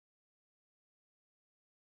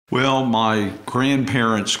Well, my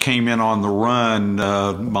grandparents came in on the run.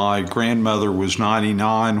 My grandmother was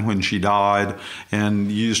 99 when she died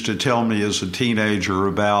and used to tell me as a teenager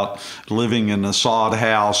about living in a sod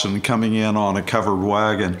house and coming in on a covered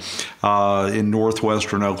wagon in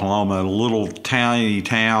northwestern Oklahoma, a little tiny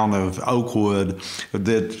town of Oakwood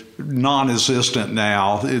that's non-existent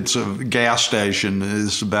now. It's a gas station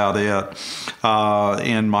is about it.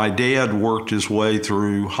 And my dad worked his way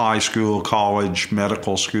through high school, college,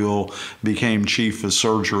 medical school, became chief of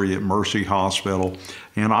surgery at Mercy Hospital.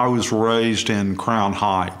 And I was raised in Crown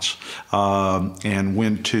Heights and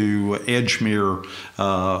went to Edgemere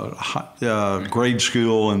grade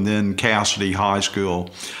school and then Cassidy High School.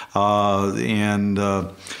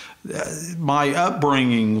 My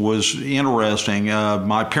upbringing was interesting.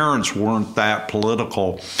 My parents weren't that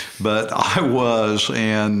political, but I was,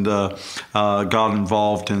 and got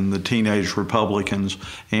involved in the Teenage Republicans.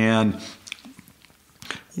 And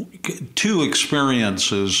two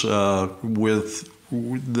experiences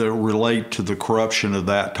that relate to the corruption of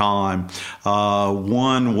that time.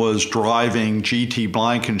 One was driving G.T.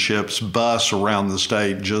 Blankenship's bus around the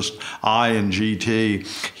state, just I and G.T.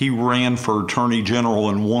 He ran for Attorney General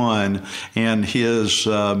and won, and his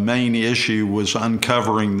main issue was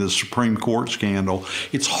uncovering the Supreme Court scandal.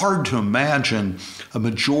 It's hard to imagine a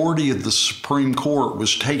majority of the Supreme Court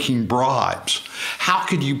was taking bribes. How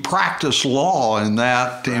could you practice law in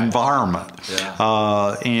that environment?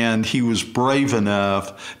 Yeah. And he was brave enough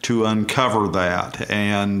to uncover that.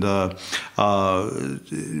 And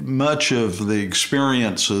much of the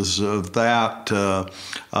experiences of that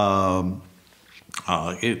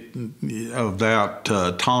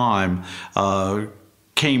time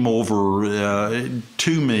came over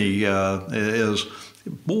to me as,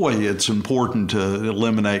 boy, it's important to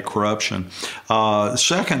eliminate corruption.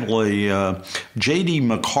 Secondly, J.D.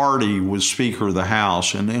 McCarty was Speaker of the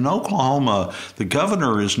House. And in Oklahoma, the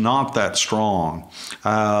governor is not that strong.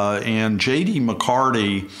 And J.D.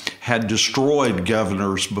 McCarty had destroyed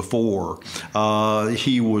governors before.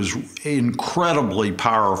 He was incredibly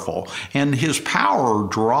powerful. And his power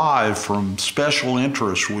derived from special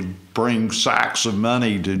interests would bring sacks of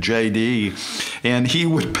money to J.D. and he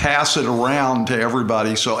would pass it around to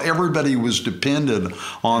everybody. So everybody was dependent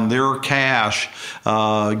on their cash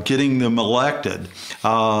getting them elected.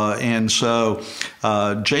 And so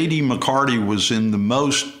J.D. McCarty was in the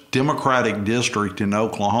most Democratic district in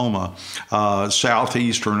Oklahoma,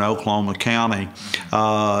 southeastern Oklahoma County,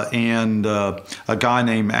 and a guy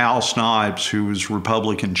named Al Snipes, who was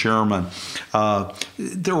Republican chairman.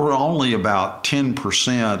 There were only about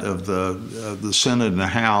 10% of the Senate and the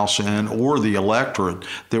House or the electorate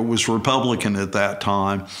that was Republican at that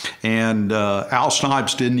time, and Al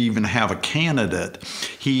Snipes didn't even have a candidate.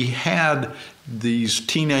 He had these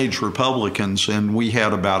teenage Republicans, and we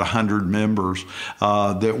had about 100 members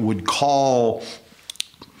that would call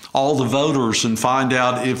all the voters and find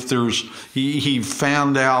out if he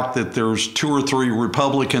found out that there's 2 or 3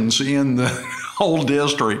 Republicans in the whole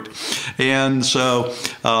district. And so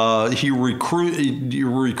he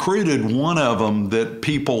recruited one of them that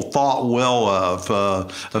people thought well of,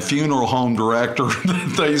 a funeral home director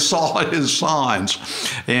that they saw his signs,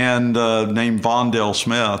 and named Vondell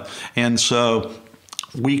Smith. And so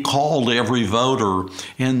we called every voter,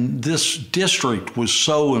 and this district was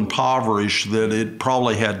so impoverished that it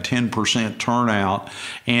probably had 10% turnout,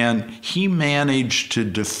 and he managed to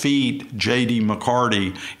defeat J.D.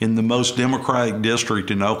 McCarty in the most Democratic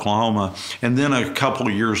district in Oklahoma. And then a couple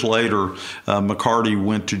of years later, McCarty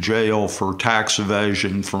went to jail for tax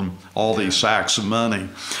evasion from all these sacks of money.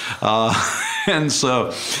 And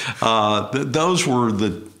so those were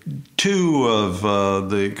the two of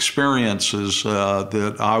the experiences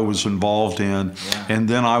that I was involved in. Yeah. And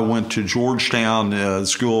then I went to Georgetown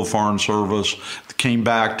School of Foreign Service, came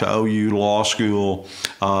back to OU Law School,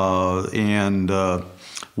 and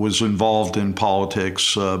was involved in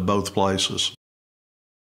politics both places.